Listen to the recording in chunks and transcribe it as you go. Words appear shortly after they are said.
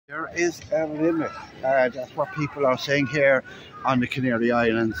There is a limit. That's what people are saying here on the Canary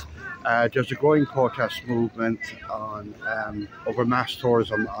Islands. There's a growing protest movement on over mass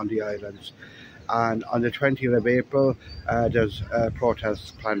tourism on the islands. And on the 20th of April, there's a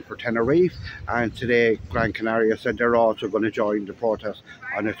protest planned for Tenerife. And today, Gran Canaria said they're also going to join the protest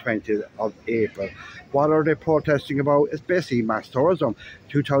on the 20th of April. What are they protesting about? It's basically mass tourism.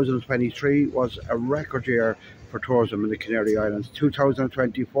 2023 was a record year for tourism in the Canary Islands.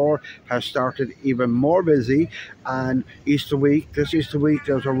 2024 has started even more busy, and this Easter week,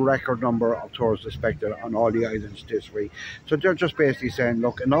 there's a record number of tourists expected on all the islands this week. So they're just basically saying,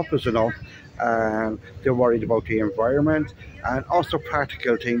 look, enough is enough. They're worried about the environment and also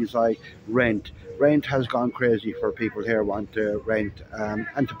practical things like rent. Rent has gone crazy for people here want to rent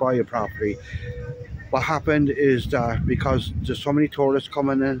and to buy a property. What happened is that because there's so many tourists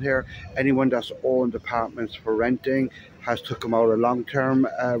coming in here, anyone that's owned apartments for renting has took them out of long-term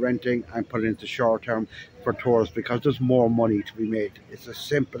renting and put it into short-term for tourists because there's more money to be made. It's as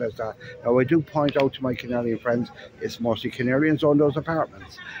simple as that. Now, I do point out to my Canarian friends, it's mostly Canarians own those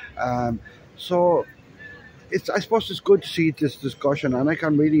apartments. So I suppose it's good to see this discussion, and I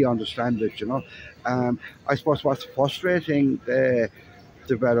can really understand it, you know. I suppose what's frustrating the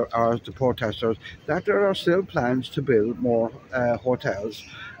protesters, that there are still plans to build more hotels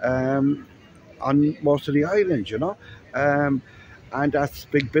on most of the islands, you know. And that's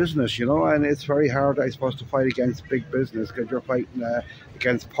big business, you know, and it's very hard, I suppose, to fight against big business because you're fighting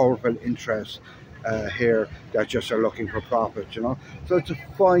against powerful interests here that just are looking for profit, you know. So it's a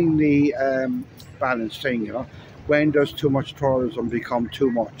finely balanced thing, you know. When does too much tourism become too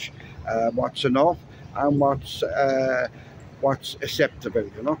much? What's enough and what's acceptable,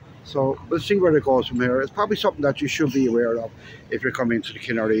 you know. So we'll see where it goes from here. It's probably something that you should be aware of if you're coming to the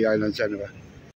Canary Islands anyway.